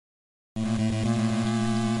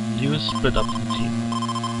you split up the team.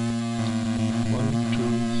 1, 2,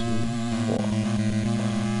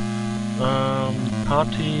 3, 4.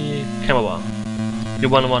 Party camera. You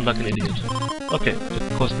wanna run like an idiot. Okay,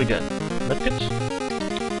 the course began. Medkit.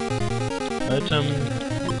 Item.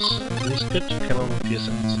 Use kit. Camera with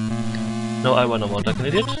PSNs. Now I wanna run like an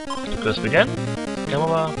idiot. The course began.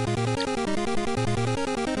 Camera.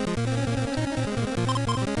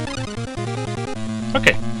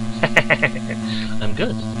 Okay. I'm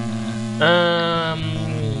good.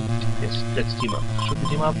 Yes, let's team up. Should we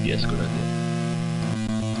team up? Yes, good idea.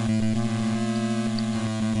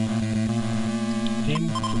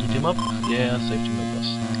 Should we team up? Yeah, safety members.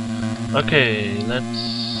 Okay, let's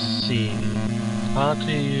see.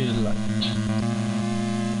 Party light.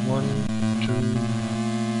 1, 2,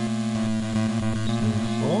 3,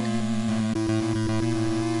 4.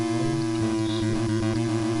 1,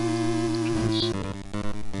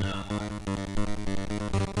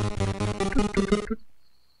 2, 3.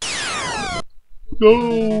 No,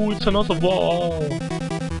 it's another wall.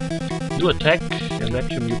 You attack and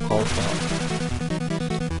vacuum you call for help.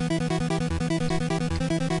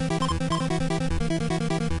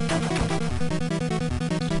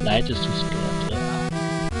 Light is too scared.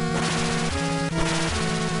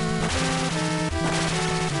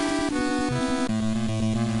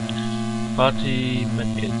 Party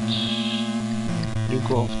medkit. You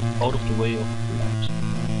go out of the way of light.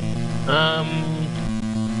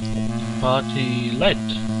 Party light.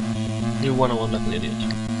 You wanna run like an idiot.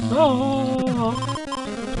 Ah.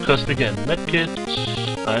 Curse begin. Medkit.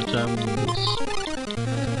 Items.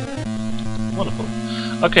 Wonderful.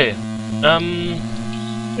 Okay.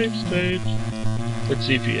 Save state. Let's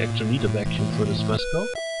see if we actually need a vacuum for this fresco.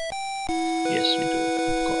 Yes, we do.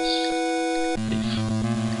 Of course. Leave.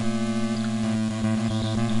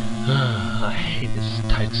 I hate this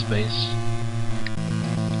tight space.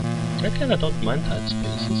 I kinda don't mind tight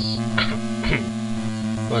spaces.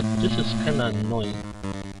 But this is kinda annoying.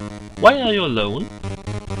 Why are you alone?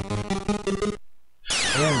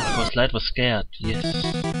 Oh, because Light was scared. Yes.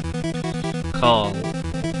 Call.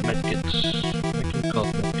 Medkit. Medkit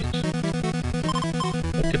called Medkit.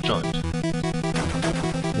 Medkit joined.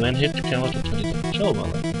 When hit, camera to 20 damage. Oh, well,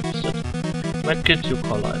 that's it. Medkit, you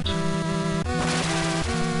call Light.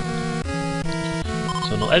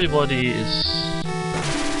 So now everybody is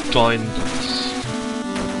joined us.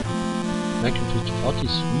 Vacuum to 43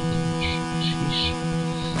 damage. Sheesh.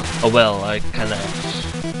 Oh well, I kinda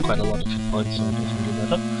have quite a lot of hit points, so it doesn't really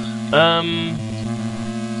matter.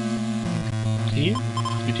 Team?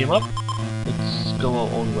 We team up? Let's go our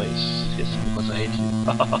own ways. Yes, because I hate you.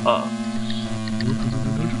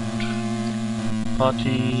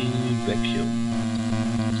 Party vacuum.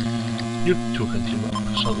 You two can team up.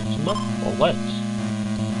 Shall we team up or what?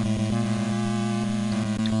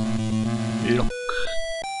 Look.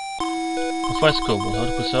 A fresco, but how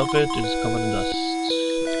to preserve it? It is covered in dust.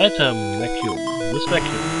 Item vacuum. This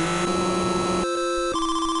vacuum.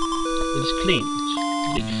 It is cleaned.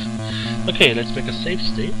 Leaf. Okay, let's make a save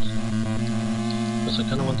state. Because I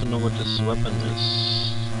kinda want to know what this weapon is.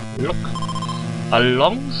 Look. A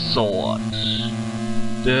longsword.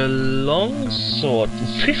 The longsword.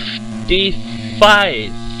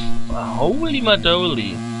 55. Holy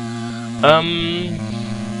madoli.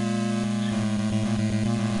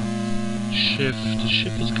 The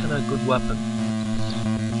shiv is kinda a good weapon.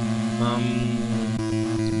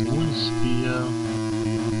 Moon spear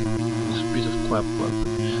is a piece of crap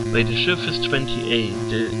weapon. Wait, the shiv is 28.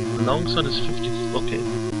 The longsword is 50. Okay.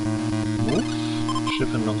 Move.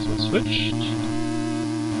 Shiv and longsword switched.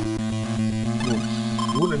 Move.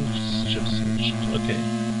 Moon and shiv switched. Okay.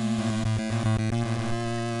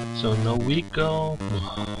 So now we go.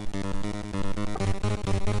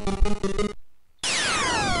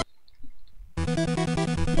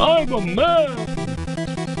 I'm a man!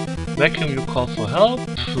 Vacuum, you call for help.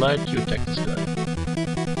 Light, you attack this guy.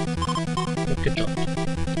 Good job.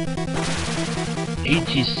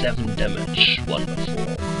 87 damage.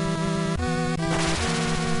 Wonderful.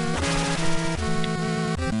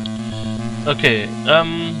 Okay,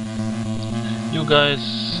 you guys,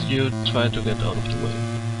 you try to get out of the way.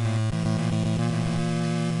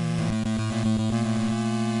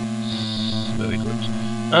 Very good.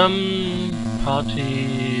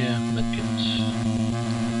 Party medkit.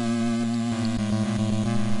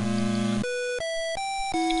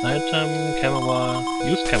 Item, camera,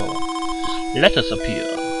 use camera. Letters appear.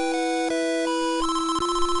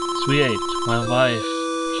 3-8. My wife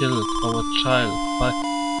killed our child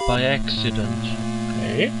by accident.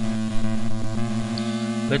 Okay.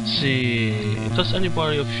 Let's see. Does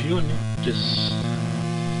anybody of you need this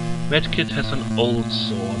Medkit has an old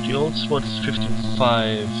sword. The old sword is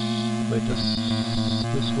 15.5. Wait,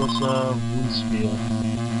 this was a wound spear.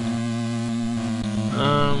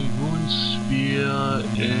 Wound spear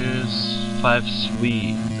is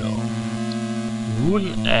 5.3 though.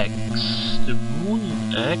 Rune axe. The rune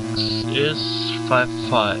axe is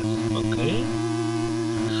 5.5. Okay.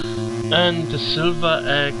 And the silver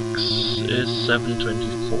axe is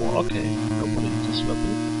 7.24. Okay, nobody needs this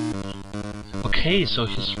weapon. Okay, so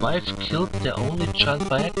his wife killed their only child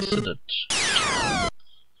by accident.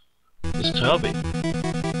 Disturbing.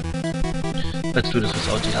 Let's do this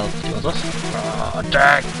without the help of the others.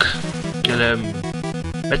 Attack! Kill him!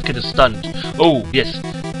 Medkit is stunned. Oh, yes.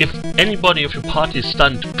 If anybody of your party is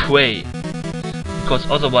stunned, pray. Because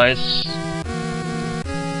otherwise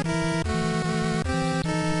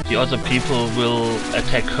the other people will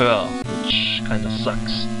attack her, which kinda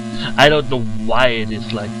sucks. I don't know why it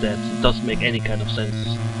is like that. It doesn't make any kind of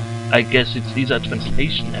sense. I guess it's either a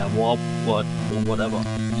translation error or whatever.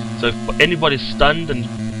 So if anybody's stunned and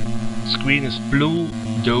screen is blue,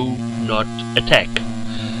 do not attack.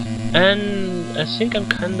 And I think I'm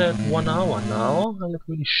kinda at 1 hour now. I'm not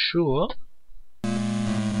really sure.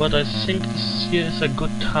 But I think this here is a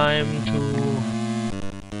good time to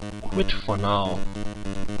quit for now.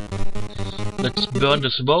 Let's burn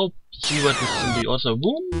this rope, see what is in the other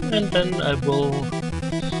room, and then I will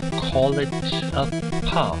call it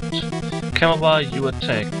apart. Camera, you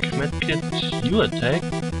attack. Medkit, you attack.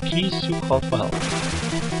 Keys, you call for help.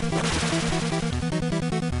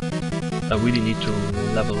 I really need to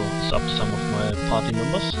level up some of my party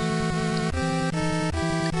members.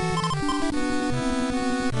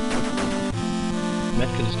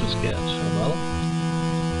 Medkit is too scared. Oh well.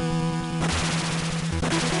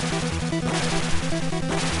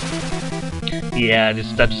 Yeah, these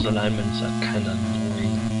status alignments are kinda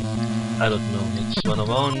annoying. I don't know, let's run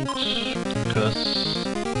around, curse,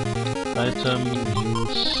 item,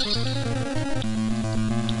 use.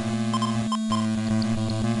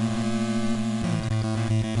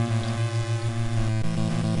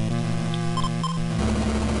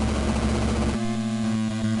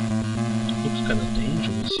 Looks kinda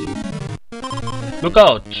dangerous here. Look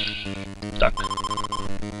out! Duck.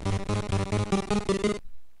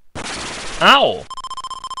 Ow!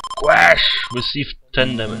 Crash! Received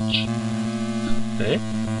 10 damage. Okay.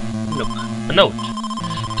 Look. A note.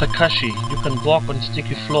 Takashi, you can walk on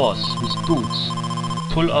sticky floors with boots.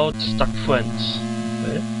 Pull out stuck friends.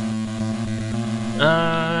 Okay.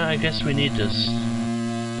 I guess we need this.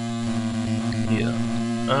 Here.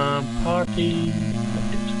 Party...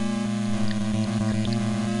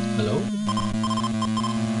 Hello?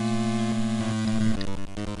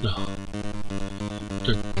 No.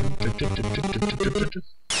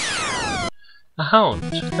 A hound!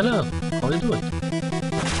 Hello! How are you doing?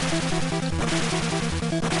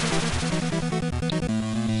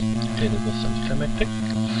 Okay, that was anticlimactic.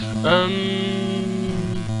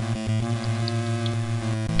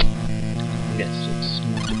 Yes, let's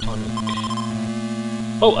move the tonic.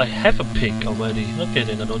 Oh, I have a pig already. Okay,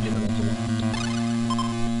 then I don't even have to.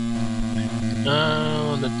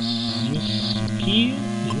 Now, let's use key.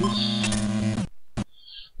 Use.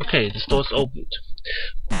 Okay, this door's opened.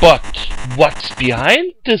 But what's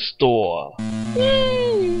behind this door?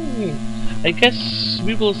 I guess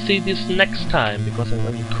we will see this next time, because I'm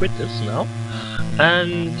going to quit this now.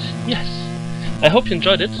 And yes, I hope you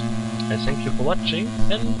enjoyed it. I thank you for watching,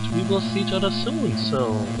 and we will see each other soon.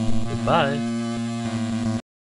 So, goodbye.